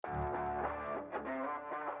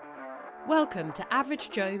Welcome to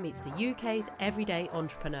Average Joe Meets the UK's Everyday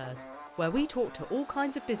Entrepreneurs, where we talk to all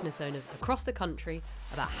kinds of business owners across the country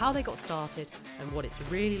about how they got started and what it's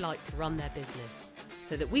really like to run their business,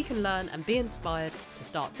 so that we can learn and be inspired to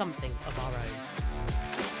start something of our own.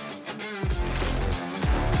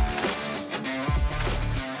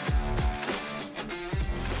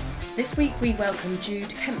 This week we welcome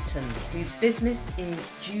Jude Kempton, whose business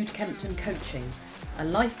is Jude Kempton Coaching, a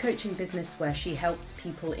life coaching business where she helps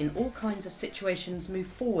people in all kinds of situations move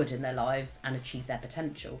forward in their lives and achieve their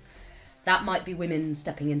potential. That might be women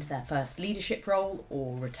stepping into their first leadership role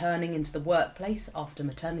or returning into the workplace after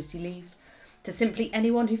maternity leave, to simply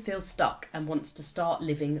anyone who feels stuck and wants to start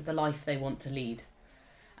living the life they want to lead.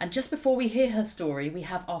 And just before we hear her story, we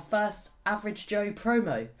have our first Average Joe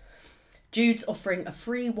promo. Jude's offering a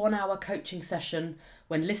free 1-hour coaching session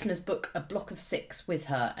when listeners book a block of 6 with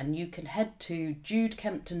her, and you can head to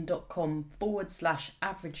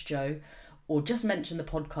judekempton.com/averagejoe or just mention the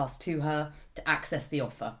podcast to her to access the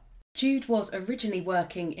offer. Jude was originally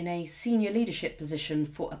working in a senior leadership position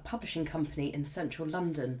for a publishing company in central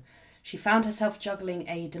London. She found herself juggling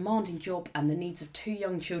a demanding job and the needs of 2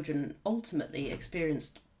 young children, and ultimately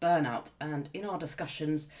experienced burnout, and in our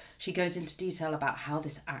discussions she goes into detail about how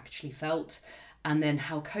this actually felt, and then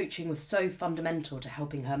how coaching was so fundamental to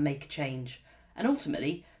helping her make change, and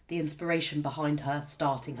ultimately the inspiration behind her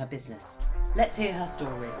starting her business. Let's hear her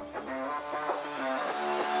story.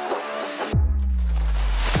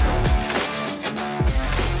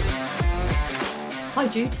 Hi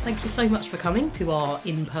Jude, thank you so much for coming to our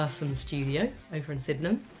in-person studio over in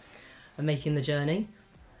Sydenham and making the journey.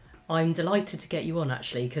 I'm delighted to get you on,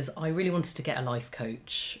 actually, because I really wanted to get a life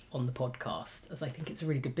coach on the podcast, as I think it's a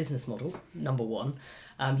really good business model, number one.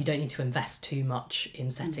 You don't need to invest too much in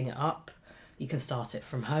setting it up. You can start it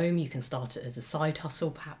from home. You can start it as a side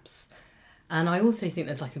hustle, perhaps. And I also think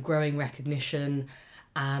there's like a growing recognition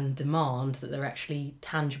and demand that there are actually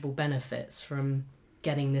tangible benefits from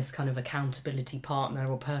getting this kind of accountability partner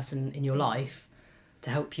or person in your life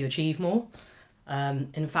to help you achieve more.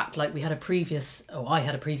 In fact, like I had a previous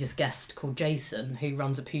guest called Jason who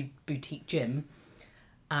runs a boutique gym,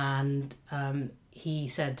 and he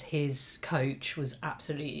said his coach was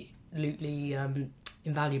absolutely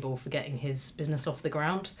invaluable for getting his business off the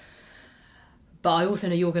ground. But I also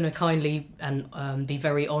know you're going to kindly and be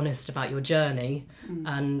very honest about your journey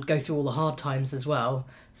and go through all the hard times as well.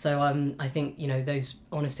 So I think, those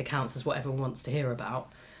honest accounts is what everyone wants to hear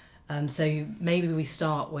about. So maybe we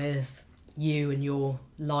start with you and your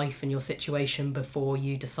life and your situation before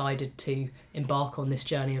you decided to embark on this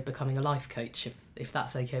journey of becoming a life coach, if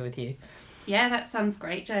that's okay with you. Yeah, that sounds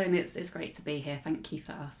great, Joe, and it's great to be here. Thank you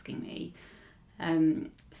for asking me. My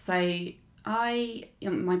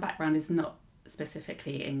background is not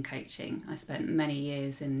specifically in coaching. I spent many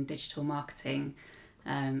years in digital marketing.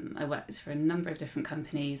 I worked for a number of different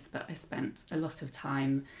companies, but I spent a lot of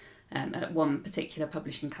time at one particular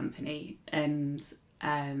publishing company, and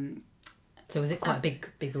so was it quite a big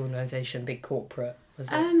organisation, big corporate? Was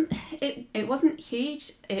it? It wasn't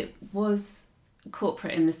huge. It was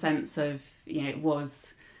corporate in the sense of, it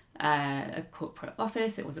was a corporate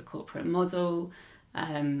office. It was a corporate model.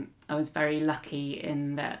 I was very lucky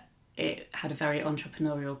in that it had a very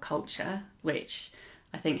entrepreneurial culture, which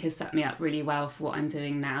I think has set me up really well for what I'm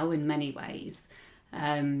doing now in many ways.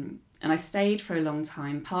 And I stayed for a long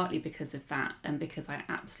time, partly because of that, and because I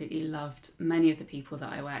absolutely loved many of the people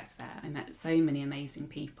that I worked there. I met so many amazing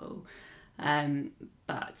people.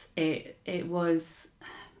 But it was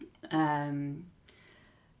one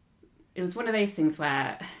of those things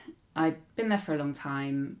where I'd been there for a long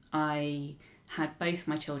time. I had both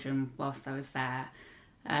my children whilst I was there.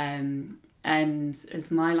 And as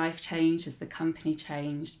my life changed, as the company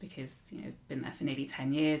changed, because I've been there for nearly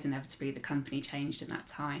 10 years, inevitably the company changed in that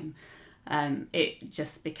time, it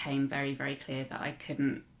just became very, very clear that I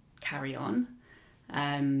couldn't carry on.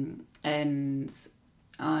 And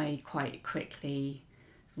I quite quickly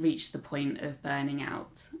reached the point of burning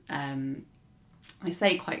out. I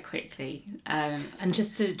say quite quickly. And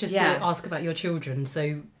just to ask about your children,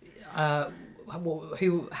 so how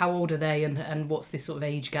old are they, and what's this sort of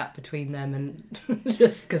age gap between them? And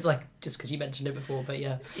just because you mentioned it before, but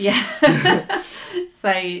yeah.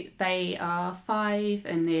 So they are 5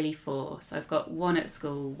 and nearly 4. So I've got one at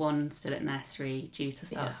school, one still at nursery, due to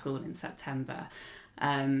start school in September.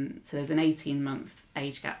 So there's an 18-month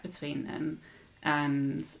age gap between them,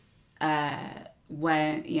 and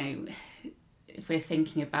where if we're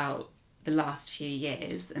thinking about the last few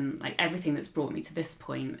years and like everything that's brought me to this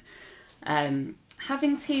point.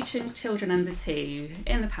 Having 2 children under 2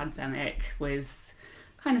 in the pandemic was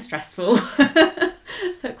kind of stressful,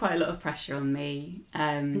 put quite a lot of pressure on me.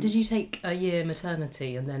 And did you take a year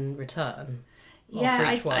maternity and then return?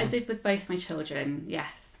 Yeah, I did with both my children,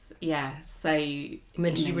 yes. Yeah, so... And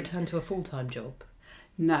then did you return to a full-time job?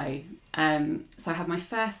 No. So I had my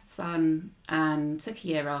first son and took a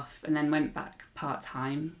year off and then went back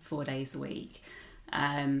part-time, 4 days a week.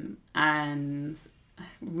 And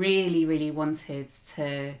really, really wanted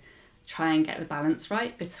to try and get the balance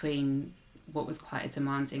right between what was quite a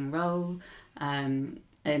demanding role and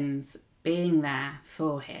being there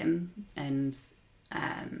for him. And,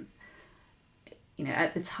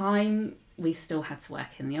 at the time, we still had to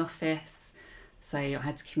work in the office. So I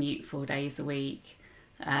had to commute 4 days a week.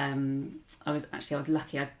 I was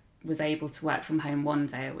lucky. I was able to work from home 1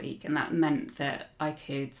 day a week, and that meant that I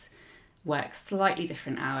could work slightly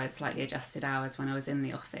different hours, slightly adjusted hours when I was in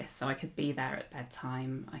the office. So I could be there at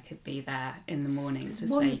bedtime. I could be there in the morning to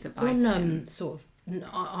say goodbye to him.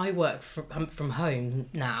 I work from home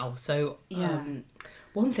now, so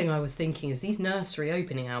one thing I was thinking is these nursery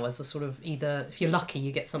opening hours are sort of either, if you're lucky,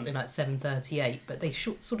 you get something like 7:38, but they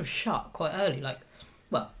sort of shut quite early,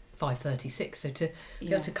 5:36. So to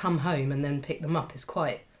be able to come home and then pick them up is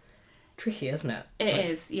quite tricky, isn't it?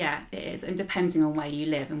 It is. And depending on where you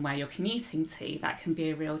live and where you're commuting to, that can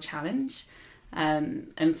be a real challenge.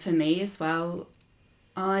 And for me as well,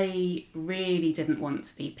 I really didn't want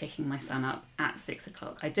to be picking my son up at 6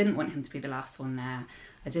 o'clock. I didn't want him to be the last one there.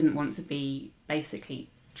 I didn't want to be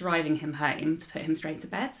basically driving him home to put him straight to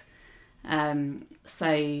bed.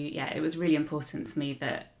 It was really important to me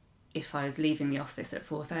that if I was leaving the office at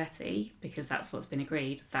 4:30, because that's what's been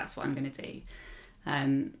agreed, that's what I'm going to do.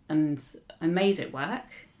 And I made it work.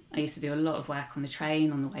 I used to do a lot of work on the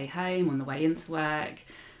train, on the way home, on the way into work.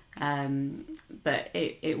 But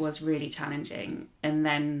it was really challenging. And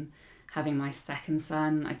then having my second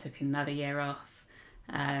son, I took another year off.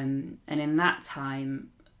 And in that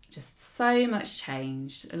time, just so much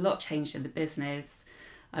changed. A lot changed in the business.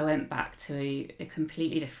 I went back to a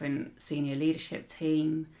completely different senior leadership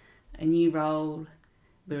team, a new role.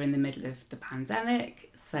 We were in the middle of the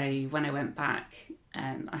pandemic. So when I went back,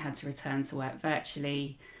 I had to return to work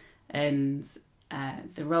virtually. And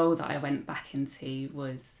the role that I went back into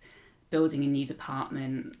was building a new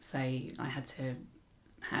department. So I had to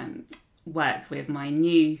work with my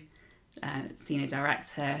new senior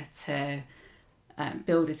director to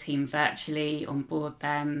build a team virtually, onboard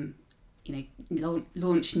them,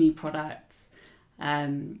 launch new products.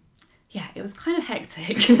 It was kind of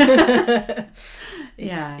hectic. I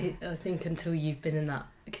think until you've been in that,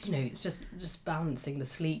 because it's just balancing the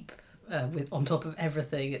sleep with on top of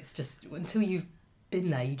everything. It's just until you've been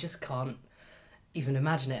there, you just can't even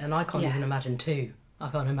imagine it. And I can't even imagine two. I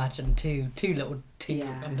can't imagine two little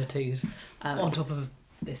under twos on top of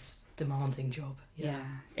this demanding job.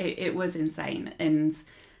 It was insane. And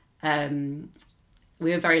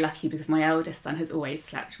we were very lucky because my eldest son has always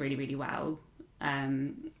slept really, really well,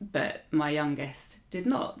 but my youngest did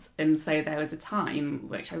not. And so there was a time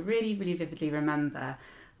which I really, really vividly remember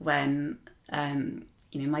when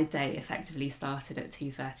my day effectively started at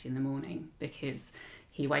 2:30 in the morning because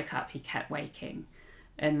he woke up, he kept waking,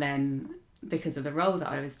 and then because of the role that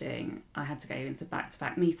I was doing, I had to go into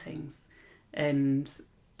back-to-back meetings. And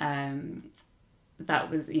that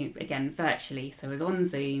was, again, virtually. So I was on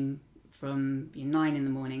Zoom from 9 in the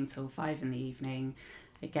morning till 5 in the evening.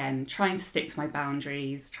 Again, trying to stick to my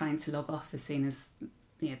boundaries, trying to log off as soon as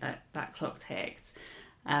that clock ticked.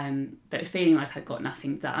 But feeling like I got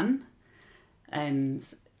nothing done, and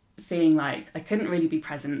feeling like I couldn't really be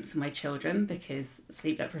present for my children because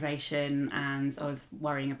sleep deprivation, and I was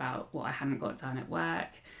worrying about what I hadn't got done at work.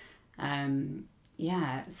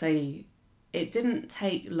 So it didn't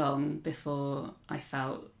take long before I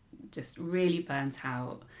felt just really burnt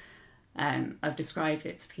out. I've described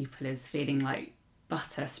it to people as feeling like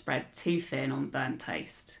butter spread too thin on burnt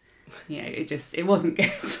toast. It wasn't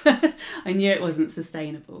good. I knew it wasn't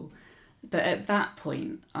sustainable. But at that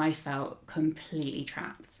point, I felt completely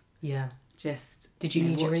trapped. Yeah. Just did you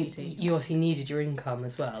need you obviously needed your income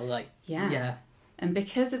as well, yeah. And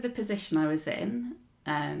because of the position I was in,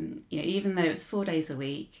 even though it was 4 days a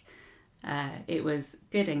week, it was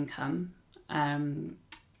good income.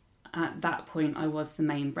 At that point, I was the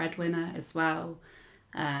main breadwinner as well,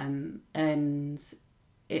 and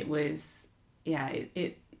it was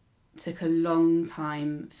it took a long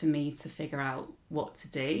time for me to figure out what to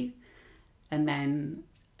do, and then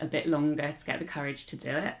a bit longer to get the courage to do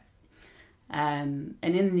it. And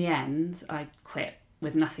in the end, I quit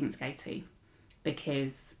with nothing to go to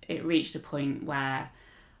because it reached a point where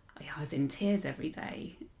I was in tears every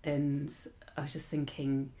day, and I was just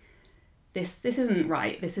thinking, this isn't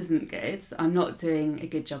right, this isn't good, I'm not doing a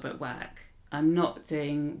good job at work, I'm not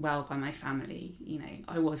doing well by my family. You know,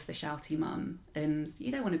 I was the shouty mum, and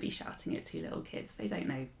you don't want to be shouting at two little kids. They don't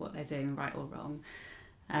know what they're doing right or wrong.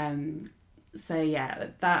 So yeah,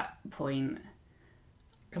 at that point.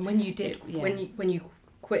 And when you did, when you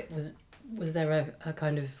quit, was there a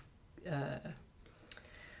kind of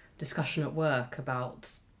discussion at work about,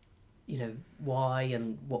 you know, why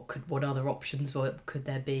and what other options could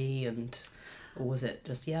there be, and or was it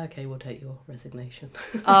just okay, we'll take your resignation?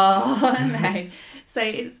 Oh no! So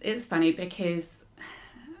it's funny because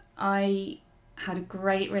I had a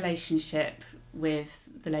great relationship with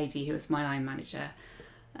the lady who was my line manager,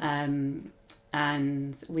 and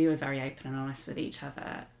we were very open and honest with each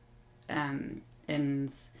other, and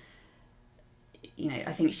you know,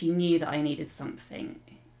 I think she knew that I needed something.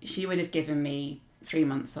 She would have given me 3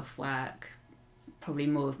 months off work, probably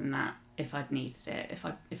more than that, if I'd needed it,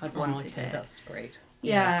 if I'd wanted it. That's great.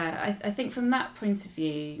 Yeah, I think from that point of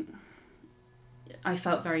view, I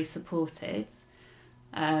felt very supported.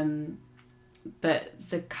 But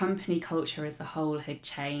the company culture as a whole had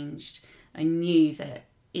changed. I knew that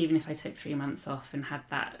even if I took 3 months off and had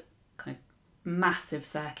that kind of massive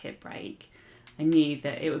circuit break, I knew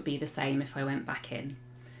that it would be the same if I went back in.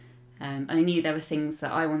 And I knew there were things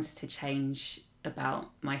that I wanted to change about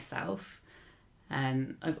myself.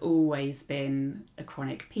 I've always been a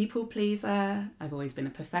chronic people pleaser. I've always been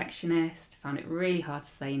a perfectionist, found it really hard to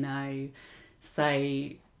say no. So,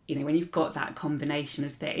 you know, when you've got that combination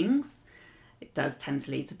of things, it does tend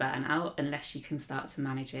to lead to burnout unless you can start to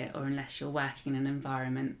manage it, or unless you're working in an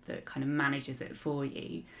environment that kind of manages it for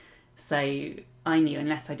you. So I knew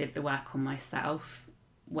unless I did the work on myself,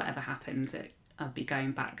 whatever happened, I'd be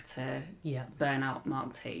going back to burnout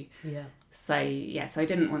Mark 2. Yeah. So I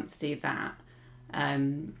didn't want to do that.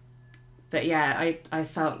 But yeah, I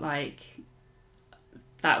felt like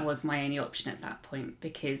that was my only option at that point,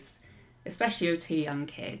 because especially with 2 young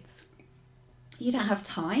kids, you don't have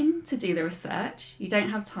time to do the research. You don't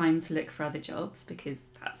have time to look for other jobs, because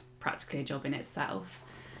that's practically a job in itself.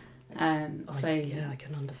 I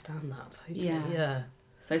can understand that totally. Yeah.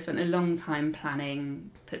 So I spent a long time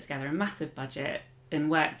planning, put together a massive budget, and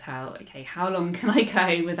worked out, okay, how long can I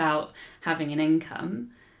go without having an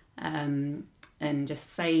income? And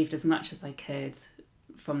just saved as much as I could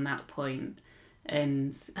from that point.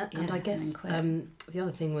 And I guess the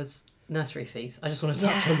other thing was nursery fees. I just want to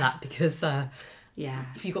touch on that, because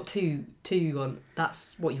if you've got two on,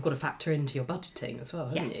 that's what you've got to factor into your budgeting as well,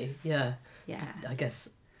 haven't you? Yeah. I guess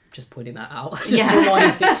just pointing that out just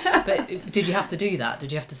reminds me. But did you have to do that?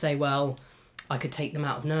 Did you have to say, well, I could take them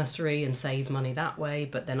out of nursery and save money that way,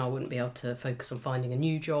 but then I wouldn't be able to focus on finding a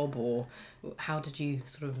new job? Or how did you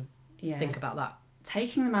sort of think about that?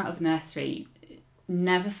 Taking them out of nursery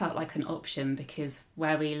never felt like an option, because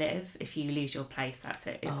where we live, if you lose your place, that's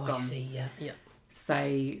it, it's gone. I see, yeah. So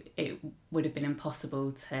it would have been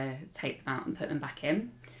impossible to take them out and put them back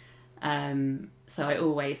in. So I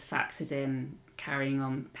always factored in carrying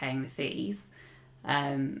on paying the fees.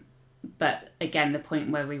 But again, the point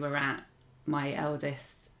where we were at, my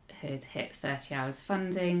eldest had hit 30 hours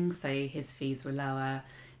funding, so his fees were lower.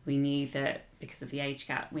 We knew that because of the age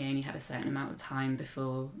gap, we only had a certain amount of time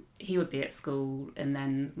before he would be at school, and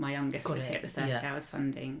then my youngest would hit the 30 hours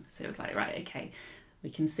funding. So it was like, right, okay, we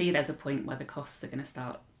can see there's a point where the costs are going to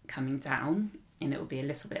start coming down, and it will be a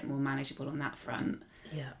little bit more manageable on that front.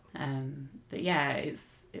 But yeah,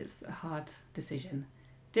 it's a hard decision.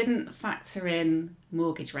 Didn't factor in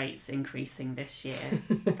mortgage rates increasing this year.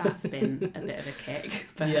 That's been a bit of a kick.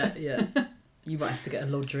 But you might have to get a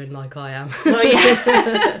lodger in like I am. Well,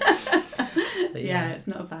 yeah, it's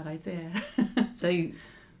not a bad idea. So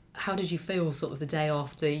how did you feel sort of the day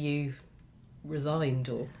after you resigned?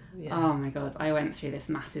 Or Oh my god, I went through this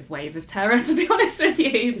massive wave of terror, to be honest with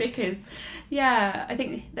you, because I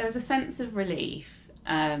think there was a sense of relief,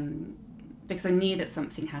 because I knew that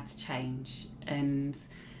something had to change, and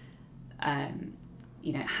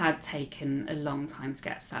it had taken a long time to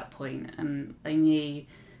get to that point, and I knew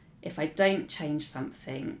if I don't change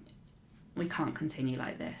something, we can't continue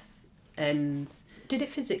like this. And did it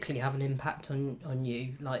physically have an impact on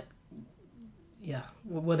you? Like,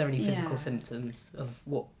 were there any physical symptoms of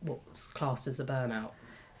what's classed as a burnout?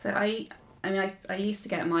 So I used to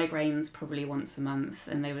get migraines probably once a month,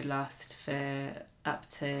 and they would last for up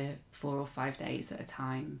to 4 or 5 days at a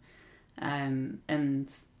time.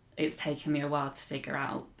 And it's taken me a while to figure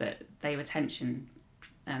out, but they were tension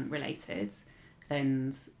related,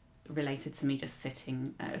 and related to me just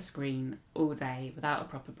sitting at a screen all day without a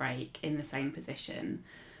proper break in the same position.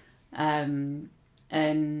 And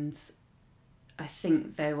I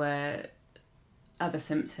think there were other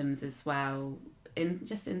symptoms as well, in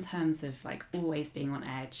terms of like always being on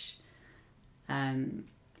edge.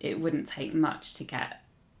 It wouldn't take much to get,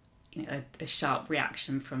 you know, a sharp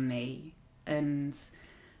reaction from me. And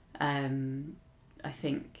I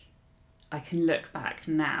think I can look back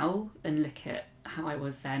now and look at how I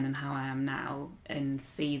was then and how I am now and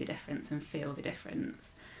see the difference and feel the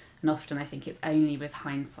difference. And often I think it's only with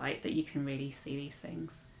hindsight that you can really see these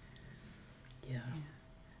things. Yeah.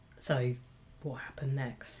 So what happened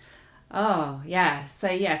next? Oh, yeah. So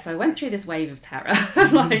I went through this wave of terror.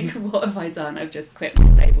 Like, what have I done? I've just quit my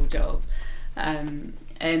stable job.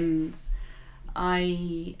 And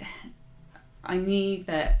I knew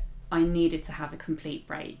that I needed to have a complete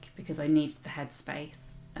break because I needed the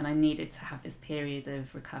headspace and I needed to have this period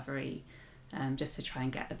of recovery just to try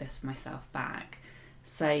and get a bit of myself back.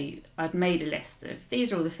 So I'd made a list of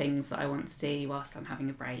these are all the things that I want to do whilst I'm having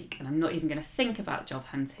a break, and I'm not even going to think about job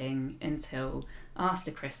hunting until after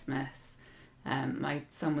Christmas. My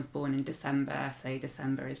son was born in December, so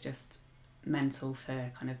December is just mental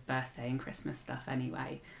for kind of birthday and Christmas stuff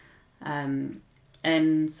anyway. And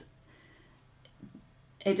it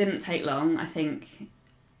didn't take long. I think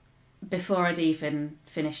before I'd even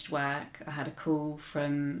finished work, I had a call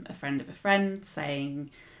from a friend of a friend saying,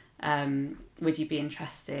 would you be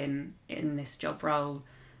interested in this job role?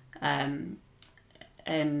 And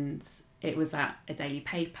it was at a daily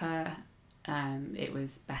paper. It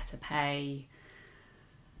was better pay.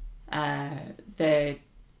 The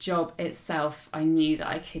job itself, I knew that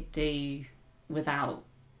I could do without,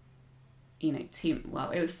 you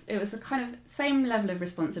know, it was a kind of same level of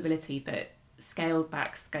responsibility, but scaled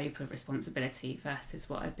back scope of responsibility versus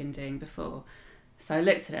what I'd been doing before. So I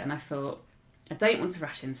looked at it and I thought, I don't want to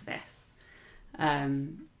rush into this.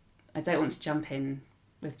 I don't want to jump in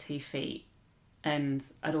with 2 feet. And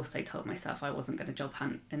I'd also told myself I wasn't going to job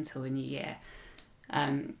hunt until the new year.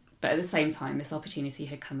 But at the same time, this opportunity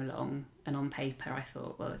had come along, and on paper I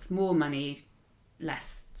thought, well, it's more money,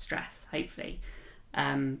 less stress, hopefully.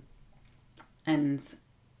 And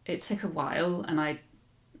it took a while, and I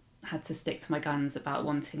had to stick to my guns about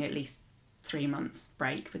wanting at least 3 months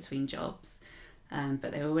break between jobs.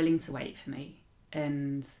 But they were willing to wait for me.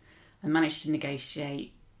 And I managed to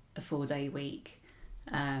negotiate a 4-day week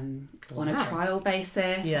on a trial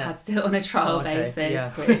basis. Yeah. I had to do it on a trial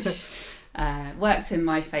basis, which worked in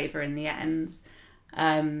my favour in the end.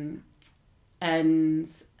 And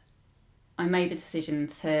I made the decision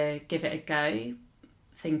to give it a go,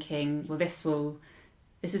 thinking, well, this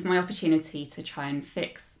is my opportunity to try and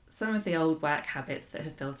fix some of the old work habits that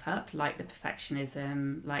have built up, like the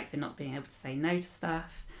perfectionism, like the not being able to say no to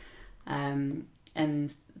stuff.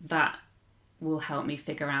 And that will help me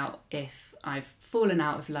figure out if I've fallen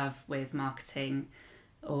out of love with marketing,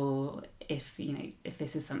 or if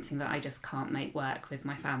this is something that I just can't make work with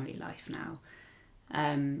my family life now.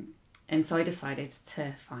 And so I decided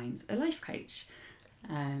to find a life coach.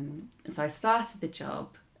 And so I started the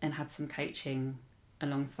job and had some coaching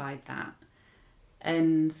alongside that.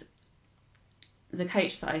 And the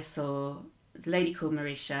coach that I saw was a lady called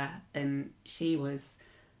Marisha, and she was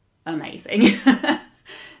amazing.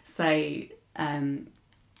 So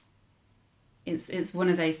it's one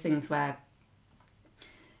of those things where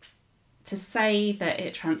to say that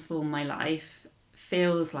it transformed my life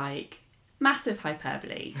feels like massive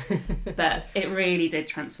hyperbole, but it really did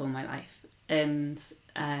transform my life. And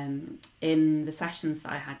in the sessions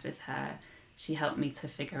that I had with her, she helped me to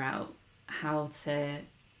figure out how to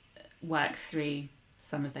work through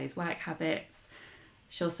some of those work habits.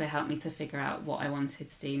 She also helped me to figure out what I wanted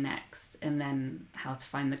to do next, and then how to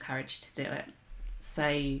find the courage to do it. So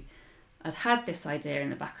I'd had this idea in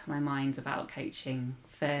the back of my mind about coaching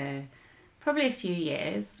for probably a few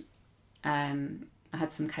years. I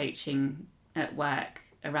had some coaching at work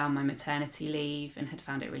around my maternity leave and had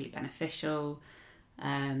found it really beneficial.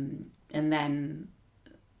 And then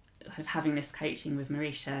having this coaching with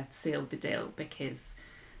Marisha sealed the deal, because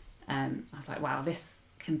I was like, wow, this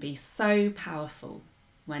can be so powerful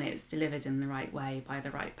when it's delivered in the right way by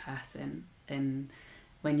the right person, and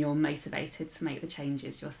when you're motivated to make the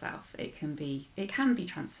changes yourself, it can be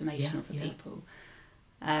transformational for people.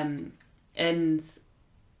 And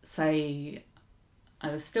so I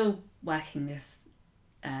was still working this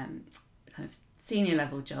kind of senior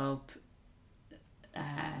level job,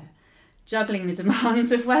 juggling the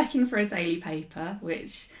demands of working for a daily paper,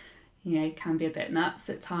 which, you know, can be a bit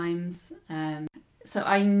nuts at times. So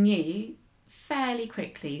I knew fairly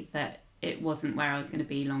quickly that it wasn't where I was going to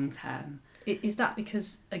be long term. Is that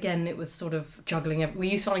because, again, it was sort of juggling? Were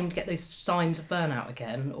you starting to get those signs of burnout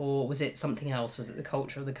again, or was it something else? Was it the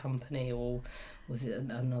culture of the company, or Was it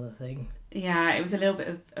another thing? Yeah, it was a little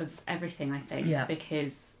bit of everything, I think, Yeah.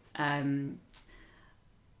 because I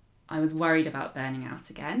was worried about burning out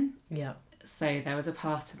again. Yeah. So there was a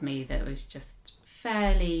part of me that was just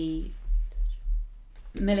fairly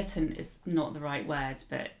militant is not the right word,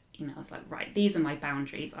 but I was like, right, these are my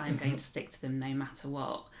boundaries. I'm going to stick to them no matter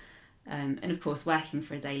what. And of course, working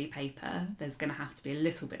for a daily paper, there's going to have to be a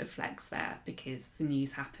little bit of flex there because the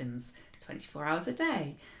news happens 24 hours a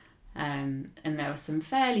day. And there were some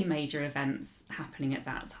fairly major events happening at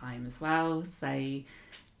that time as well. So,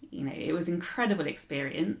 it was an incredible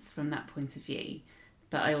experience from that point of view.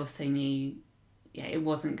 But I also knew, it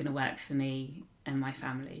wasn't going to work for me and my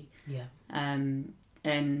family. Yeah.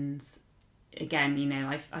 And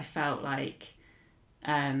again, I felt like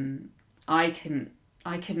I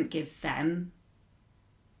couldn't give them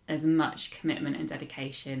as much commitment and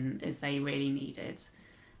dedication as they really needed.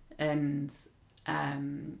 And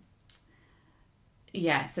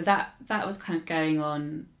so that was kind of going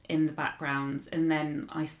on in the background. And then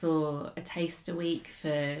I saw a taster week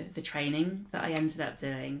for the training that I ended up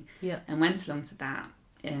doing, and went along to that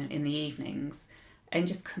in the evenings, and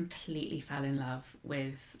just completely fell in love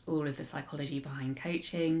with all of the psychology behind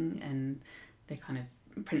coaching and the kind of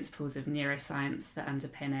principles of neuroscience that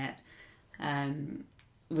underpin it.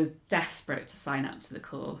 Was desperate to sign up to the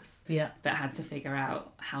course, but had to figure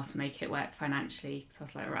out how to make it work financially. So I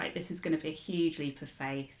was like, right, this is going to be a huge leap of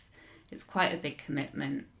faith. It's quite a big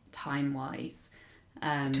commitment time-wise.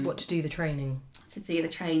 To do the training? To do the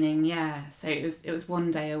training, yeah. So it was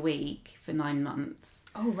 1 day a week for 9 months.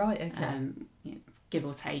 Oh, right, okay. Give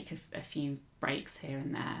or take a few breaks here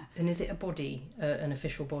and there. And is it a body, an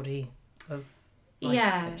official body of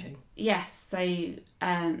coaching? Yes. So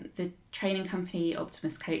the training company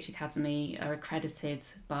Optimus Coach Academy are accredited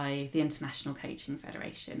by the International Coaching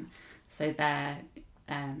Federation. So they're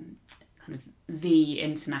kind of the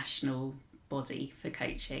international body for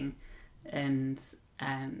coaching, and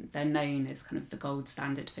they're known as kind of the gold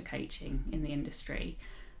standard for coaching in the industry.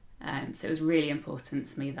 So it was really important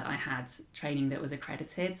to me that I had training that was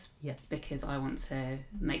accredited, because I want to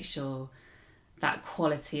make sure that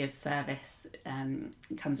quality of service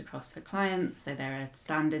comes across for clients. So there are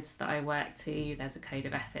standards that I work to, there's a code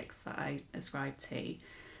of ethics that I ascribe to.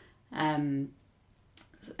 And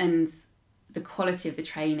the quality of the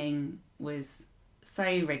training was so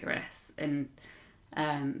rigorous, and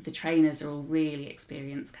the trainers are all really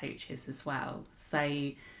experienced coaches as well.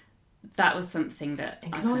 So that was something that...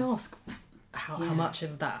 And can I ask how much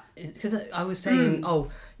of that is... Because I was saying,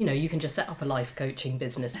 you can just set up a life coaching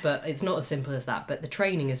business, but it's not as simple as that. But the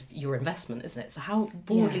training is your investment, isn't it? So how,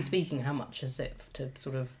 broadly speaking, how much is it to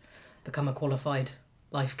sort of become a qualified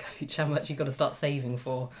life coach? How much you've got to start saving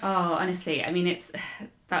for? Oh, honestly, I mean,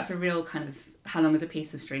 that's a real kind of how long is a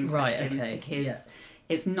piece of string question, because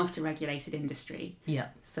it's not a regulated industry. Yeah.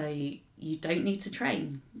 So you don't need to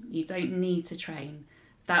train.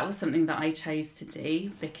 That was something that I chose to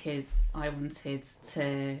do because I wanted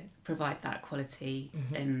to provide that quality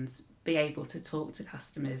and be able to talk to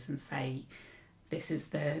customers and say, this is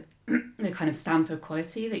the kind of stamp of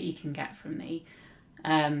quality that you can get from me.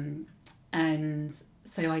 And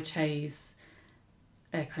so I chose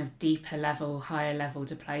a kind of deeper level, higher level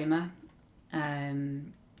diploma.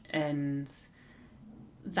 And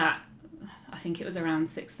that, I think it was around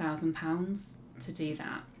 £6,000 to do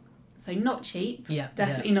that. So not cheap. Yeah.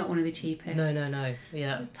 Definitely not one of the cheapest. No.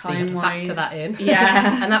 Yeah. Time-wise. So you had to factor that in.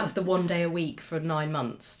 Yeah. And that was the 1 day a week for 9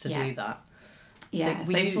 months to do that. Yeah.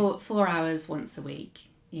 So 4 hours once a week.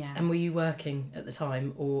 Yeah. And were you working at the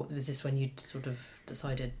time, or was this when you sort of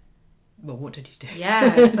decided, well, what did you do?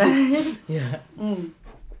 Yeah. So, yeah.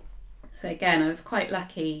 So again, I was quite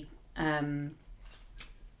lucky in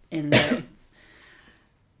that...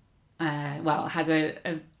 I had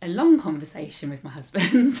a long conversation with my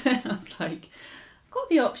husband. I was like, I've got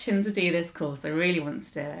the option to do this course. I really want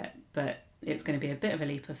to do it, but it's going to be a bit of a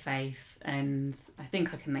leap of faith, and I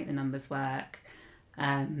think I can make the numbers work.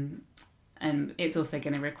 And it's also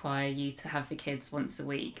going to require you to have the kids once a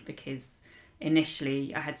week, because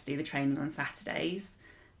initially I had to do the training on Saturdays.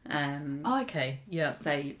 Okay, yeah.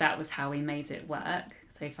 So that was how we made it work.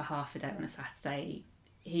 So for half a day on a Saturday,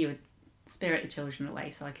 he would spirit the children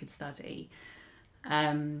away so I could study.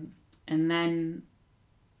 And then...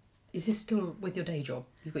 Is this still with your day job?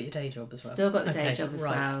 You've got your day job as well? Still got the day job as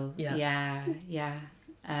right. well. Yeah.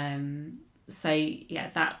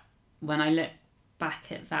 That, when I look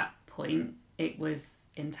back at that point, it was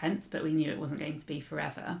intense, but we knew it wasn't going to be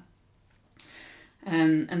forever.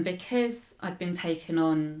 And because I'd been taken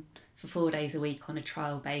on for 4 days a week on a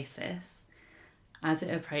trial basis, as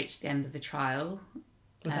it approached the end of the trial,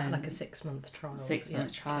 Was that like a 6-month trial?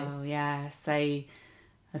 6-month trial, yeah. So I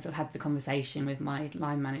sort of had the conversation with my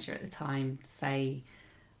line manager at the time to say,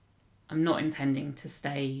 I'm not intending to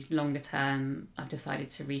stay longer term. I've decided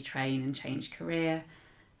to retrain and change career.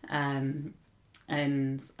 And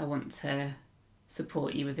I want to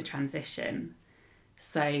support you with the transition.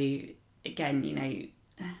 So again, you know,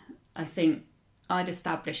 I think I'd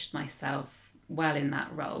established myself well in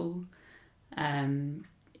that role.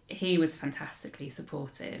 He was fantastically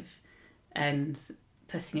supportive, and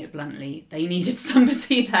putting it bluntly, they needed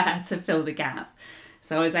somebody there to fill the gap.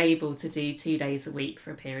 So I was able to do 2 days a week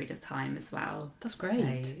for a period of time as well. That's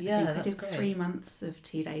great. So yeah, I did 3 months of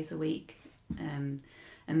 2 days a week. And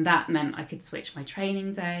that meant I could switch my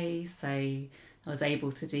training days. So I was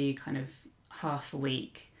able to do kind of half a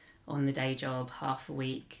week on the day job, half a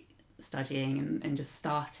week studying and just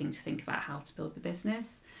starting to think about how to build the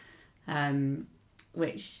business,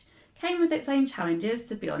 which came with its own challenges,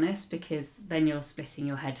 to be honest, because then you're splitting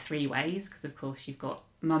your head 3 ways, because of course you've got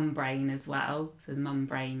mum brain as well. So there's mum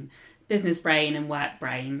brain, business brain and work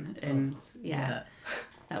brain. And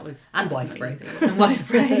that was... And wife brain. And wife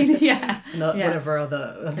brain, yeah. Not whatever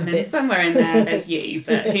other and then bits. somewhere in there's you,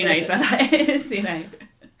 but who knows where that is, you know.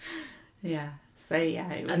 Yeah. So yeah,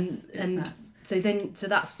 it was nuts. So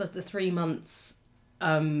that's the 3 months.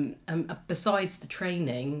 Besides the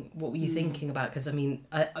training, what were you thinking about? Because I mean,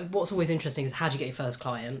 what's always interesting is how did you get your first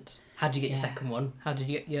client? How did you get your second one? How did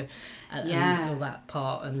you get your and all that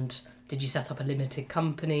part? And did you set up a limited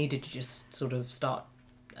company? Did you just sort of start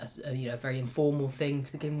as a very informal thing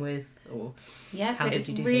to begin with, or so it's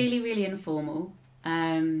really informal.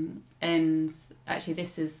 And actually,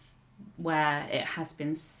 this is where it has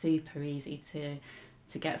been super easy to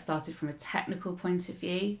get started from a technical point of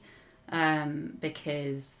view,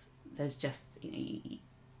 because there's just you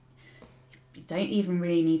don't even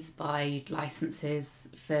really need to buy licenses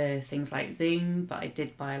for things like Zoom, but I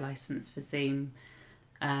did buy a license for Zoom,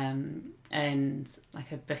 and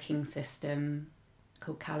like a booking system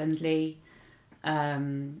called Calendly,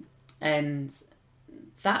 and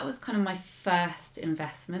that was kind of my first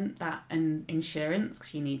investment. That and insurance,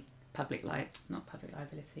 because you need not public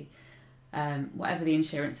liability, whatever the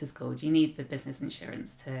insurance is called, you need the business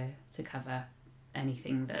insurance to cover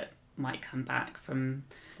anything that might come back from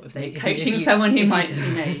coaching someone who might,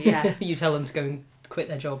 you tell them to go and quit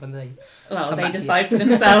their job and they decide for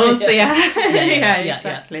themselves. But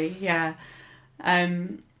exactly.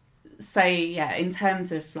 So in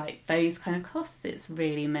terms of like those kind of costs, it's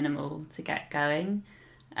really minimal to get going,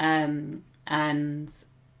 and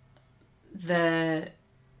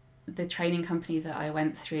the training company that I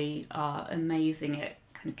went through are amazing at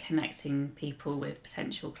kind of connecting people with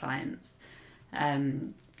potential clients.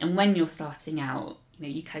 And when you're starting out,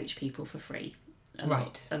 you coach people for free a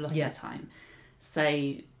lot of the time. So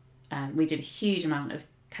we did a huge amount of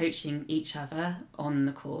coaching each other on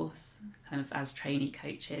the course, kind of as trainee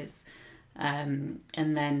coaches. And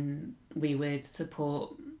then we would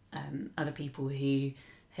support other people who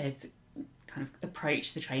had kind of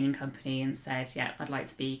approached the training company and said, I'd like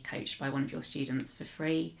to be coached by one of your students for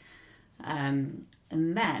free. And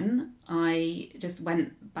then I just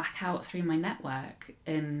went back out through my network,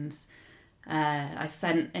 and I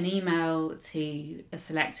sent an email to a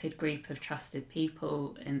selected group of trusted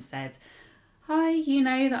people and said, hi, you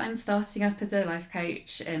know that I'm starting up as a life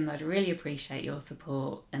coach and I'd really appreciate your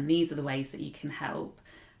support, and these are the ways that you can help.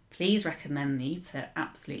 Please recommend me to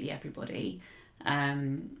absolutely everybody.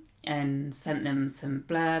 And sent them some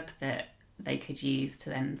blurb that they could use to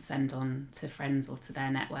then send on to friends or to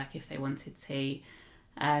their network if they wanted to.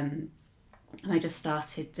 And I just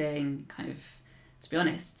started doing kind of, to be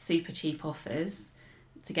honest, super cheap offers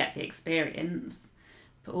to get the experience,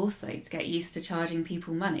 but also to get used to charging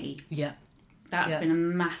people money. Yeah. That's been a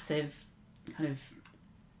massive kind of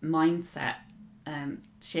mindset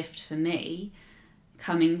shift for me,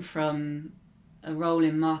 coming from a role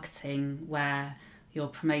in marketing where you're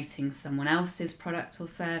promoting someone else's product or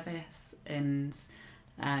service and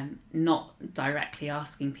not directly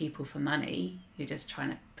asking people for money. You're just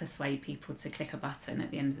trying to persuade people to click a button at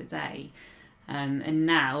the end of the day. And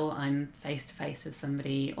now I'm face to face with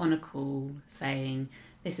somebody on a call saying,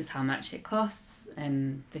 this is how much it costs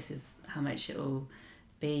and this is how much it will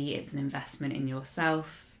be. It's an investment in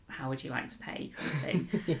yourself. How would you like to pay, kind of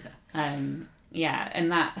thing.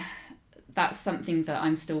 And that's something that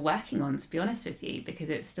I'm still working on, to be honest with you, because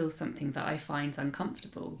it's still something that I find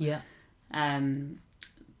uncomfortable. Yeah.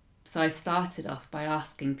 So I started off by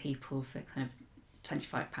asking people for kind of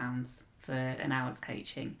 £25 for an hour's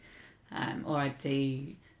coaching, or I'd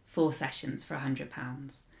do 4 sessions for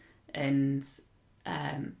 £100. And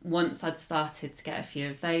once I'd started to get a few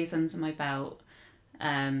of those under my belt,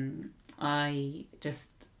 I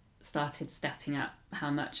just started stepping up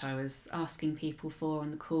how much I was asking people for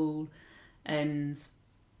on the call. And,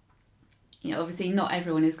 obviously not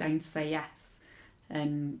everyone is going to say yes.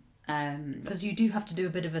 And because you do have to do a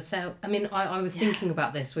bit of a sell. I mean, I was thinking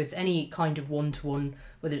about this with any kind of one-to-one,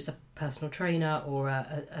 whether it's a personal trainer or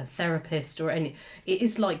a therapist or any. It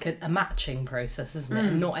is like a matching process, isn't it?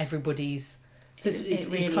 And not everybody's. So it's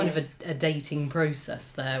really kind is. of a dating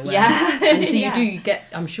process there. Where, Yeah. And so you Yeah. do get.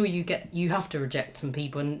 I'm sure you have to reject some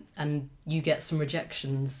people, and you get some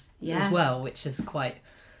rejections as well, which is quite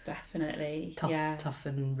definitely tough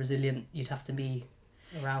and resilient. You'd have to be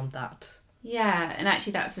around that. Yeah, and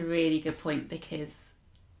actually that's a really good point, because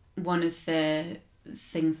one of the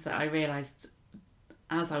things that I realised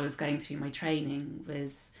as I was going through my training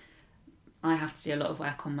was I have to do a lot of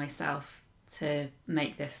work on myself to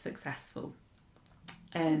make this successful.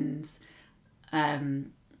 And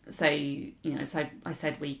so I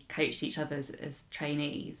said we coached each other as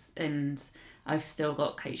trainees, and I've still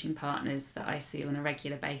got coaching partners that I see on a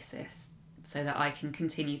regular basis so that I can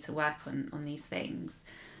continue to work on these things.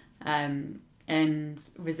 And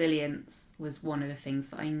resilience was one of the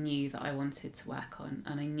things that I knew that I wanted to work on,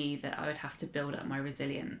 and I knew that I would have to build up my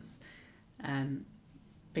resilience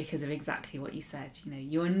because of exactly what you said.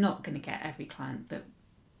 You're not going to get every client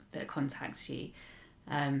that contacts you,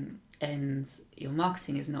 and your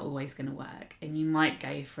marketing is not always going to work, and you might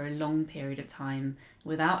go for a long period of time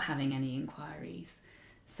without having any inquiries.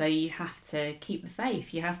 So you have to keep the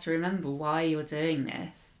faith. You have to remember why you're doing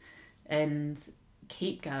this and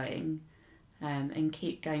keep going, and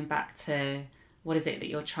keep going back to what is it that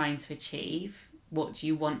you're trying to achieve? What do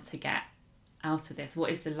you want to get out of this? What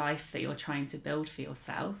is the life that you're trying to build for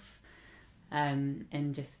yourself? And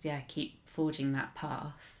just, keep forging that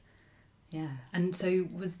path. Yeah. And so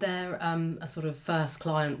was there a sort of first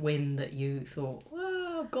client win that you thought,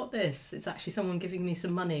 well, I've got this. It's actually someone giving me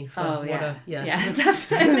some money for Yeah,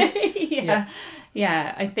 definitely.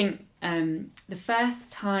 Yeah. I think the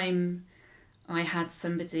first time I had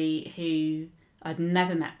somebody who I'd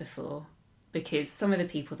never met before, because some of the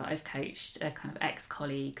people that I've coached are kind of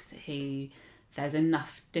ex-colleagues who there's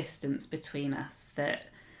enough distance between us that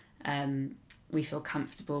we feel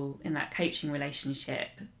comfortable in that coaching relationship,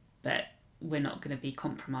 but we're not going to be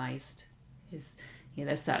compromised.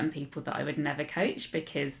 There's certain people that I would never coach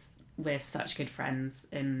because we're such good friends,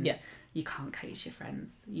 and you can't coach your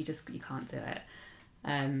friends. You can't do it.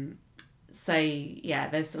 So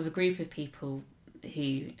there's sort of a group of people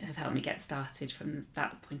who have helped me get started from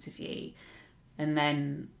that point of view, and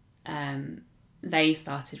then they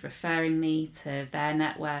started referring me to their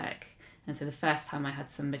network. And so the first time I had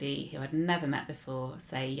somebody who I'd never met before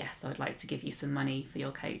say, yes, I would like to give you some money for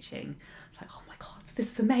your coaching, it's like, oh my God,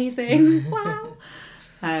 this is amazing. Wow.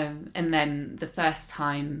 And then the first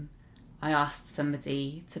time I asked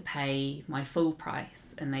somebody to pay my full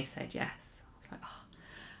price and they said yes, I was like, oh,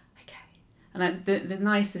 and the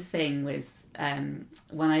nicest thing was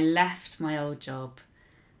when I left my old job,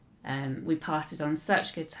 we parted on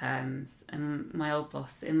such good terms, and my old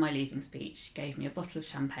boss, in my leaving speech, gave me a bottle of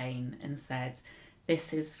champagne and said,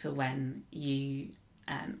 this is for when you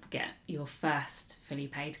get your first fully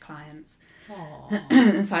paid clients.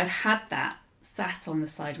 And so I'd had that sat on the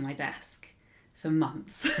side of my desk for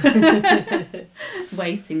months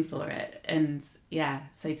waiting for it, and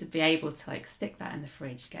so to be able to stick that in the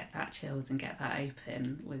fridge, get that chilled and get that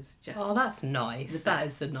open was just that's nice. That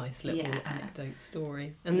is a nice little anecdote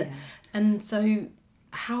story. And so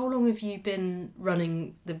how long have you been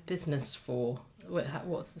running the business for?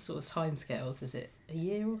 What's the sort of timescales? Is it a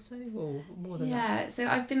year or so, or more than that? So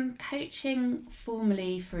I've been coaching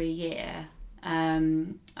formally for a year.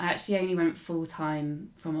 I actually only went full-time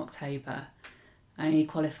from October. I only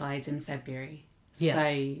qualified in February.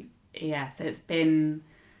 So it's been,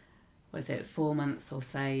 4 months or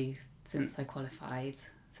so since I qualified.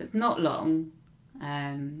 So it's not long.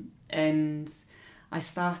 And I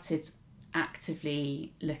started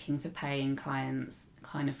actively looking for paying clients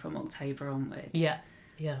kind of from October onwards. Yeah.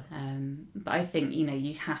 But I think,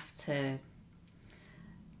 you have to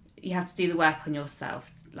do the work on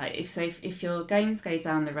yourself. Like if you're going to go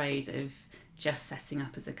down the road of just setting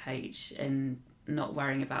up as a coach and not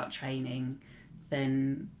worrying about training,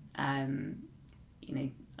 then I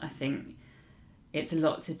think it's a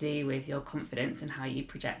lot to do with your confidence and how you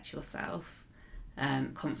project yourself.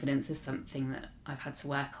 Confidence is something that I've had to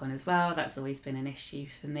work on as well. That's always been an issue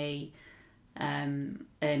for me, and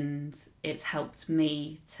it's helped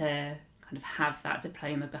me to kind of have that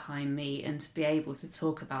diploma behind me and to be able to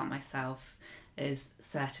talk about myself is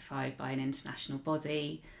certified by an international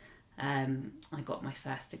body. I got my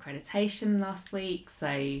first accreditation last week,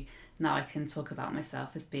 so now I can talk about myself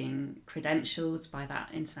as being credentialed by that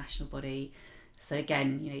international body. So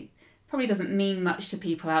again, probably doesn't mean much to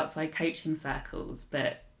people outside coaching circles,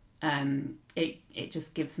 but it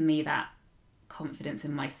just gives me that confidence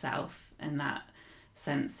in myself and that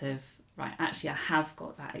sense of, right, actually I have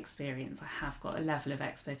got that experience, I have got a level of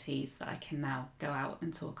expertise that I can now go out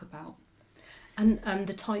and talk about. And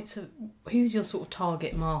the types of, who's your sort of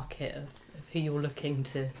target market of who you're looking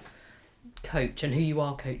to coach and who you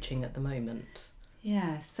are coaching at the moment?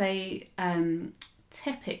 Yeah, so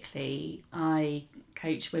typically I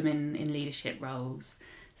coach women in leadership roles.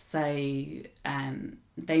 So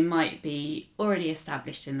they might be already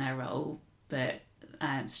established in their role, but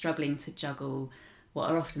struggling to juggle what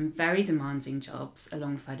are often very demanding jobs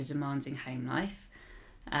alongside a demanding home life.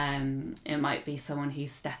 It might be someone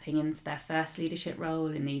who's stepping into their first leadership role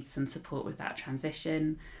and needs some support with that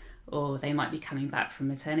transition, or they might be coming back from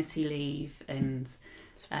maternity leave and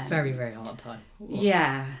it's a very, very hard time.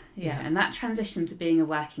 Yeah. And that transition to being a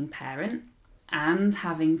working parent and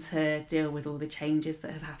having to deal with all the changes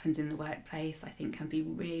that have happened in the workplace, I think can be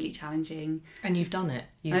really challenging. And you've done it.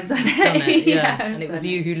 I've done it. Yeah. And it was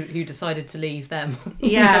you who decided to leave them.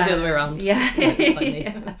 Yeah. Not the other way around.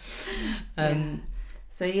 Yeah.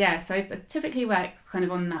 So I typically work kind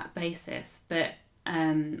of on that basis, but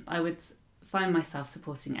I would find myself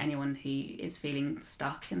supporting anyone who is feeling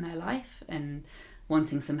stuck in their life and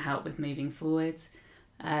wanting some help with moving forward.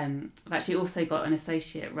 I've actually also got an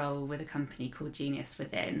associate role with a company called Genius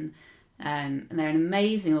Within, and they're an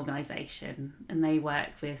amazing organisation, and they work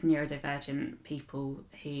with neurodivergent people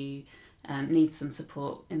who need some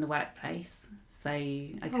support in the workplace. So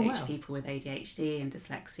I coach people with ADHD and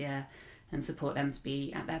dyslexia and support them to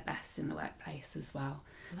be at their best in the workplace as well.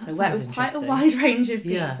 So I work with quite a wide range of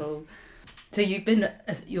people. Yeah. So you've been,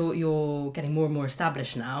 you're getting more and more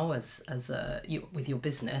established now as with your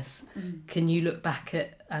business. Can you look back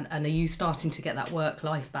at, and are you starting to get that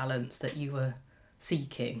work-life balance that you were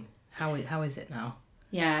seeking? How is it now?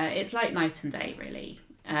 Yeah, it's like night and day, really.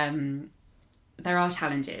 There are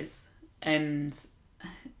challenges, and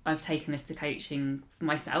I've taken this to coaching for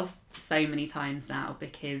myself so many times now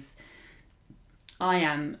because I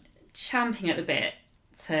am champing at the bit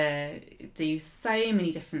to do so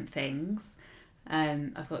many different things.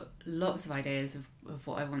 I've got lots of ideas of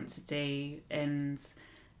what I want to do, and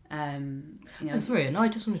sorry, and I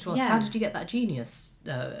just wanted to ask, how did you get that Genius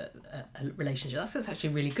relationship? That's actually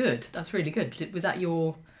really good. That's really good. Was that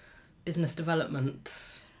your business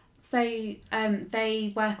development? So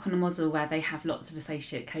they work on a model where they have lots of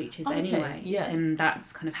associate coaches anyway, and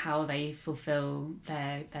that's kind of how they fulfil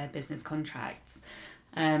their business contracts.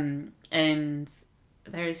 And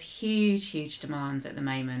there is huge demand at the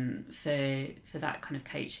moment for that kind of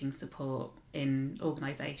coaching support in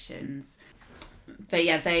organisations. But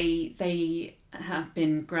yeah, they have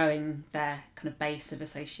been growing their kind of base of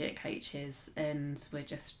associate coaches, and we're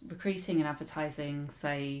just recruiting and advertising.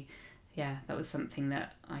 So yeah, that was something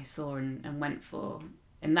that I saw and went for.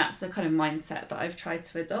 And that's the kind of mindset that I've tried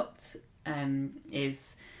to adopt,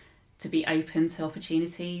 is to be open to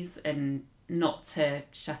opportunities and not to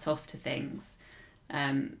shut off to things.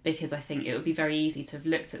 Because I think it would be very easy to have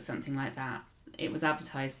looked at something like that. It was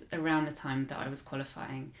advertised around the time that I was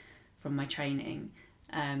qualifying from my training.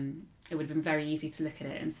 It would have been very easy to look at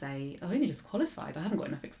it and say, oh, I only just qualified, I haven't got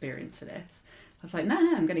enough experience for this. I was like, no,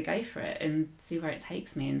 I'm going to go for it and see where it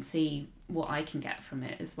takes me and see what I can get from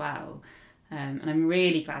it as well. And I'm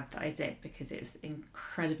really glad that I did, because it's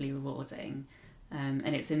incredibly rewarding, and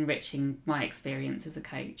it's enriching my experience as a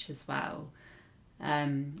coach as well.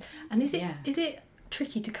 And is it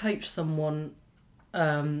tricky to coach someone,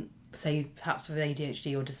 say perhaps with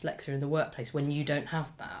ADHD or dyslexia in the workplace when you don't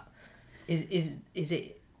have that? Is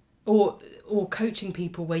it, or coaching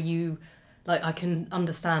people where you, like, I can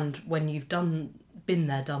understand when you've done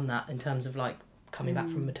that in terms of like coming back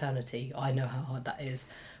from maternity. I know how hard that is,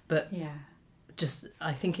 but just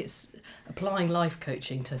I think it's applying life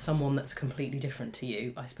coaching to someone that's completely different to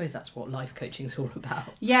you. I suppose that's what life coaching is all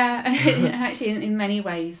about. Yeah, actually, in many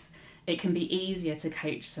ways, it can be easier to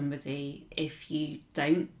coach somebody if you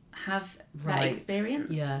don't have that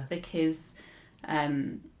experience. Yeah, because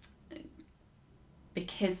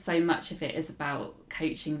so much of it is about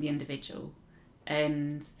coaching the individual.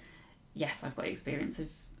 And yes, I've got experience of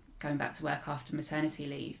going back to work after maternity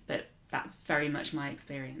leave, but that's very much my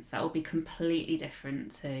experience. That will be completely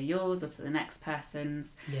different to yours or to the next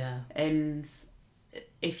person's. Yeah. And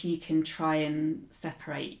if you can try and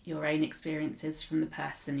separate your own experiences from the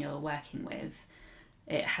person you're working with,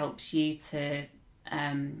 it helps you to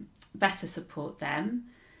better support them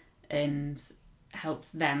and helps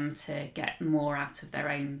them to get more out of their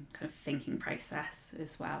own kind of thinking process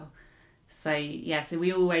as well. So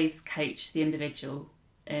we always coach the individual.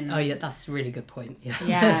 Oh yeah, that's a really good point. Yeah.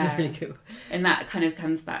 That's really good. And that kind of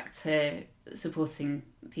comes back to supporting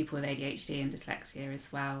people with ADHD and dyslexia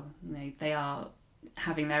as well. You know, they are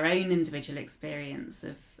having their own individual experience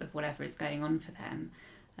of whatever is going on for them.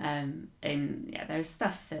 And there's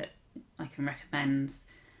stuff that I can recommend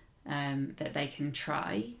that they can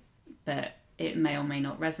try, but it may or may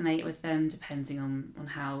not resonate with them depending on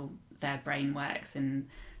how their brain works and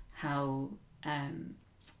how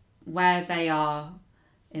where they are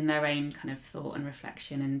in their own kind of thought and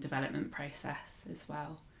reflection and development process as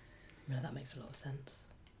well. Yeah, that makes a lot of sense.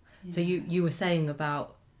 Yeah. So you were saying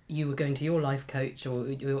about you were going to your life coach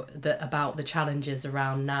about the challenges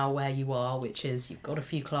around now where you are, which is you've got a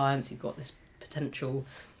few clients, you've got this potential,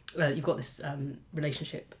 you've got this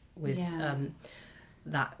relationship with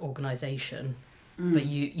that organisation, but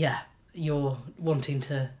you're wanting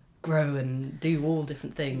to grow and do all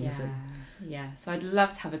different things. So I'd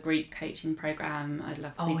love to have a group coaching program. I'd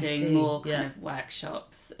love to be doing more kind of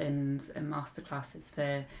workshops and masterclasses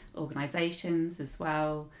for organisations as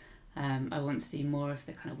well. I want to do more of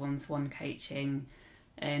the kind of one-to-one coaching,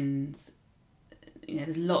 and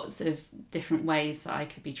there's lots of different ways that I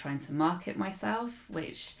could be trying to market myself,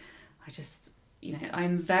 which I just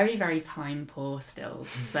I'm very, very time poor still.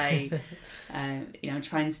 So I'm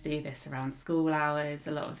trying to do this around school hours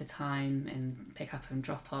a lot of the time and pick up and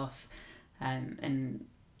drop off. And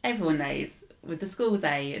everyone knows with the school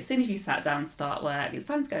day, as soon as you sat down to start work, it's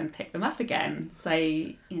time to go and pick them up again. So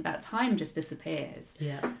that time just disappears.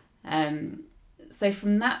 Yeah. So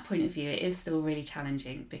from that point of view, it is still really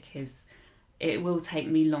challenging because it will take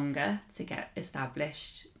me longer to get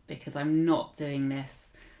established because I'm not doing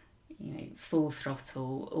this, full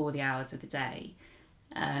throttle all the hours of the day.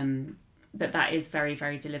 But that is very,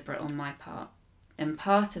 very deliberate on my part. And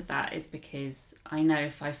part of that is because I know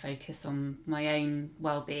if I focus on my own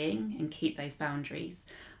well-being and keep those boundaries,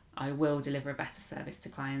 I will deliver a better service to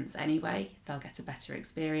clients anyway. They'll get a better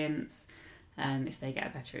experience. If they get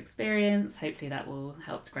a better experience, hopefully that will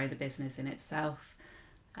help to grow the business in itself.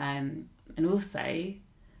 And also,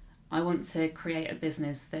 I want to create a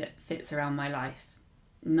business that fits around my life,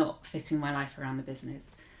 not fitting my life around the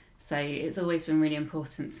business. So it's always been really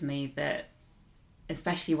important to me that,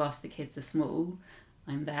 especially whilst the kids are small,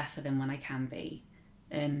 I'm there for them when I can be.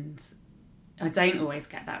 And I don't always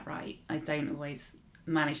get that right. I don't always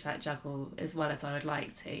manage that juggle as well as I would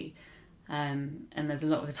like to. And there's a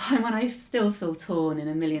lot of the time when I still feel torn in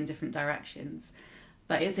a million different directions,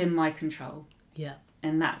 but it's in my control. Yeah.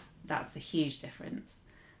 And that's the huge difference.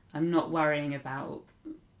 I'm not worrying about,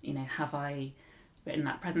 have I written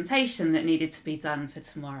that presentation that needed to be done for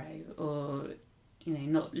tomorrow, or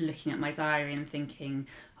not looking at my diary and thinking,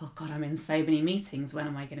 oh God, I'm in so many meetings, when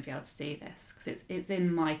am I going to be able to do this? Because it's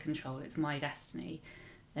in my control, it's my destiny,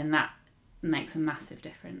 and that makes a massive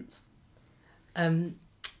difference. And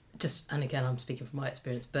again, I'm speaking from my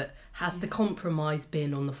experience, but has the compromise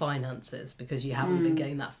been on the finances because you haven't been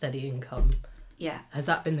getting that steady income? Yeah. Has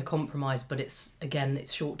that been the compromise? But it's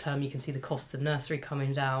short term, you can see the costs of nursery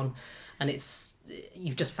coming down, and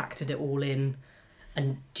you've just factored it all in.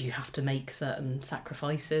 And do you have to make certain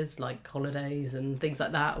sacrifices like holidays and things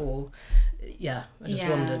like that? Or, I just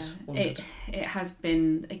wondered. It has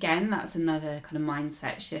been, again, that's another kind of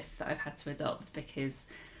mindset shift that I've had to adopt because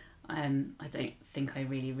I don't think I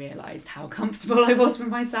really realised how comfortable I was with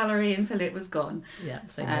my salary until it was gone. Yeah,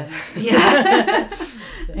 same here.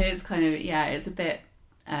 It's kind of, it's a bit...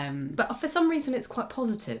 But for some reason it's quite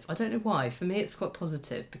positive. I don't know why. For me it's quite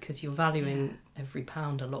positive because you're valuing every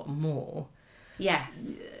pound a lot more.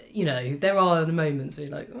 Yes. There are moments where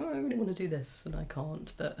you're like, oh, I really want to do this and I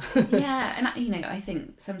can't, but... Yeah, and I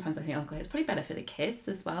think, sometimes I think, oh God, it's probably better for the kids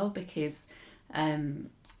as well because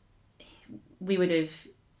we would have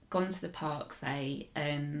gone to the park, say,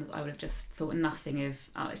 and I would have just thought nothing of,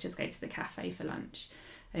 let's just go to the cafe for lunch.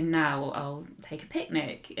 And now I'll take a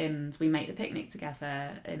picnic and we make the picnic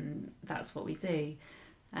together and that's what we do.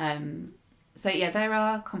 So there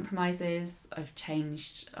are compromises. I've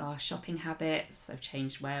changed our shopping habits. I've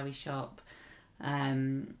changed where we shop.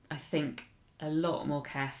 I think a lot more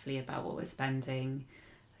carefully about what we're spending.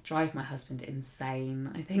 I drive my husband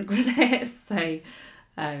insane, I think, with it. So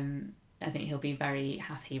I think he'll be very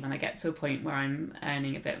happy when I get to a point where I'm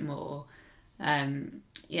earning a bit more.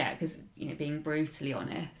 Because, being brutally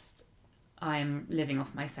honest, I'm living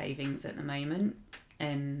off my savings at the moment,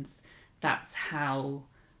 and that's how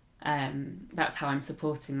I'm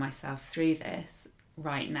supporting myself through this.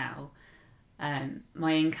 right now.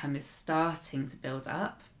 My income is starting to build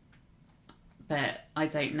up, but I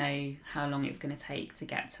don't know how long it's going to take to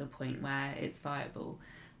get to a point where it's viable.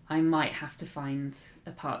 I might have to find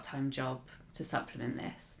a part-time job to supplement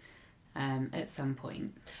this at some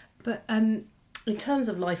point. But in terms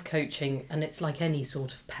of life coaching, and it's like any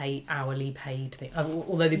sort of hourly paid thing,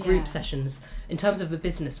 although the group sessions, in terms of a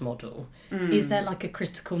business model, is there like a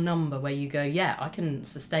critical number where you go, yeah, I can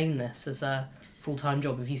sustain this as a full-time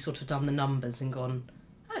job? Have you sort of done the numbers and gone,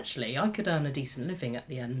 actually, I could earn a decent living at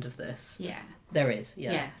the end of this? Yeah. There is,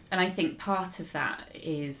 yeah. Yeah, and I think part of that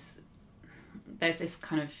is there's this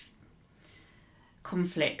kind of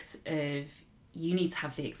conflict of you need to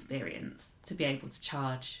have the experience to be able to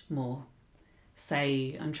charge more. So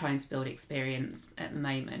I'm trying to build experience at the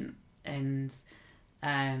moment, and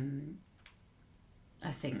I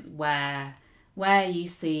think where you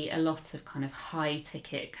see a lot of kind of high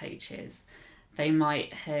ticket coaches, they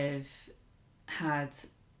might have had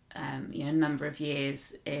a number of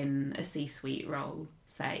years in a C-suite role,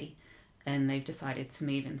 say, and they've decided to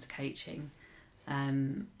move into coaching,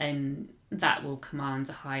 and that will command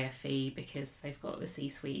a higher fee because they've got the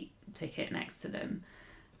C-suite ticket next to them.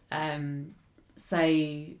 So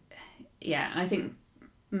yeah, I think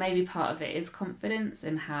maybe part of it is confidence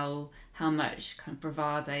and how much kind of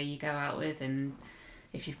bravado you go out with, and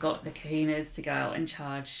if you've got the kahunas to go out and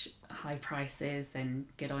charge high prices, then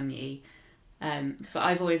good on you. But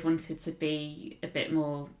I've always wanted to be a bit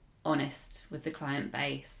more honest with the client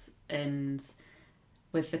base and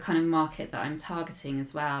with the kind of market that I'm targeting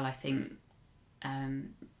as well. I think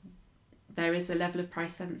there is a level of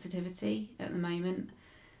price sensitivity at the moment,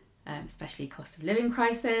 especially cost of living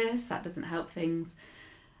crisis. That doesn't help things.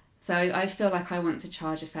 So I feel like I want to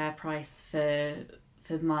charge a fair price for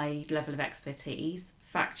my level of expertise,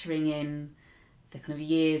 factoring in the kind of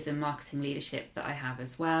years in marketing leadership that I have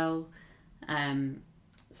as well.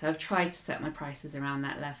 So I've tried to set my prices around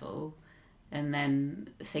that level, and then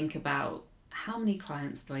think about how many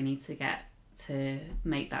clients do I need to get to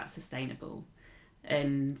make that sustainable.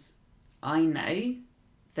 And I know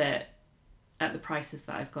that at the prices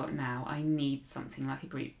that I've got now, I need something like a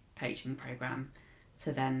group coaching program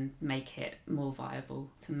to then make it more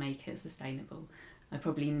viable, to make it sustainable. I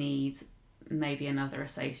probably need maybe another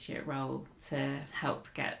associate role to help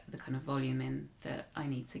get the kind of volume in that I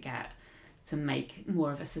need to get to make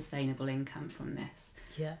more of a sustainable income from this.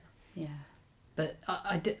 Yeah. Yeah. But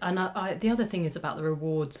the other thing is about the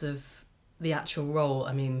rewards of the actual role.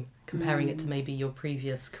 I mean, comparing it to maybe your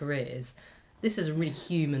previous careers, this is a really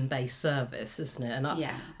human-based service, isn't it?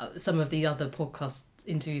 And some of the other podcast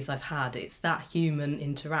interviews I've had, it's that human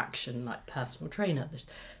interaction, like personal trainer,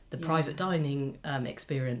 the private dining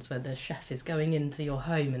experience where the chef is going into your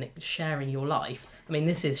home and sharing your life. I mean,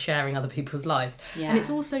 this is sharing other people's lives. Yeah. And it's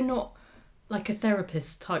also not like a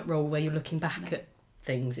therapist type role where you're looking back at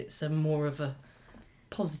things. It's a more of a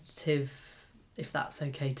positive, if that's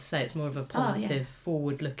okay to say, it's more of a positive,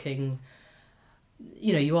 forward-looking,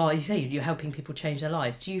 you're helping people change their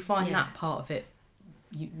lives. Do you find that part of it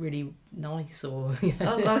really nice, or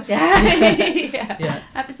Oh gosh, yeah.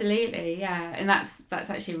 Absolutely, yeah. And that's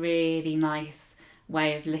actually a really nice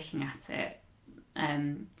way of looking at it.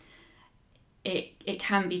 It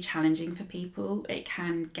can be challenging for people. It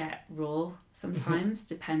can get raw sometimes,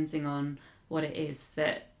 depending on what it is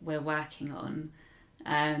that we're working on.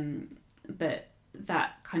 But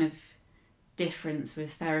that kind of difference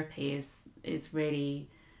with therapy is really,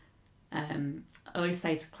 I always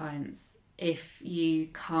say to clients, if you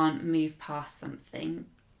can't move past something,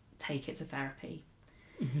 take it to therapy.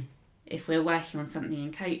 Mm-hmm. If we're working on something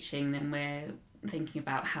in coaching, then we're thinking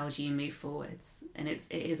about how do you move forwards, and it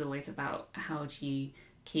is always about how do you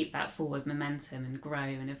keep that forward momentum and grow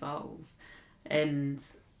and evolve. And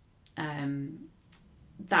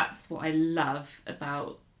that's what I love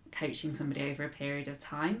about coaching somebody over a period of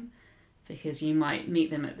time, because you might meet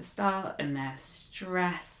them at the start and they're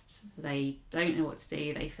stressed, they don't know what to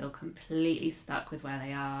do, they feel completely stuck with where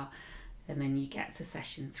they are, and then you get to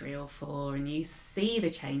session 3 or 4 and you see the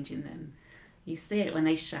change in them. You see it when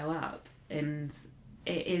they show up, and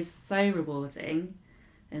it is so rewarding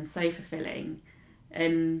and so fulfilling.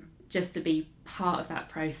 And just to be part of that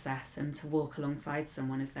process and to walk alongside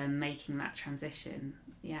someone as they're making that transition,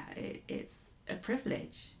 it's a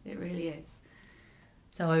privilege. It really is.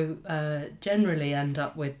 So generally end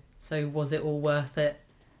up with, so was it all worth it?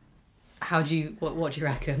 How do you, what do you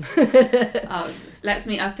reckon? Let's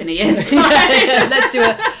meet up in a year's time. Let's do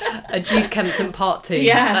a Jude Kempton part 2.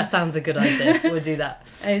 Yeah. That sounds a good idea. We'll do that.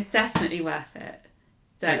 It's definitely worth it.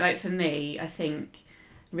 So, like for me, I think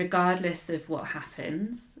regardless of what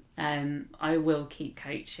happens, I will keep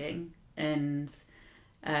coaching. And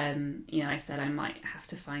I said I might have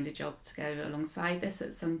to find a job to go alongside this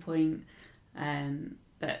at some point,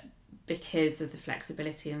 but because of the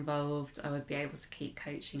flexibility involved, I would be able to keep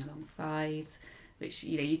coaching alongside, which,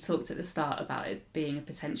 you talked at the start about it being a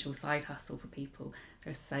potential side hustle for people.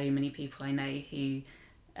 There are so many people I know who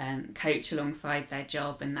coach alongside their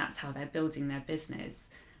job, and that's how they're building their business.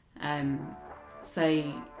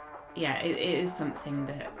 So yeah, it is something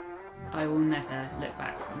that I will never look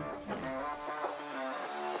back on. Yeah.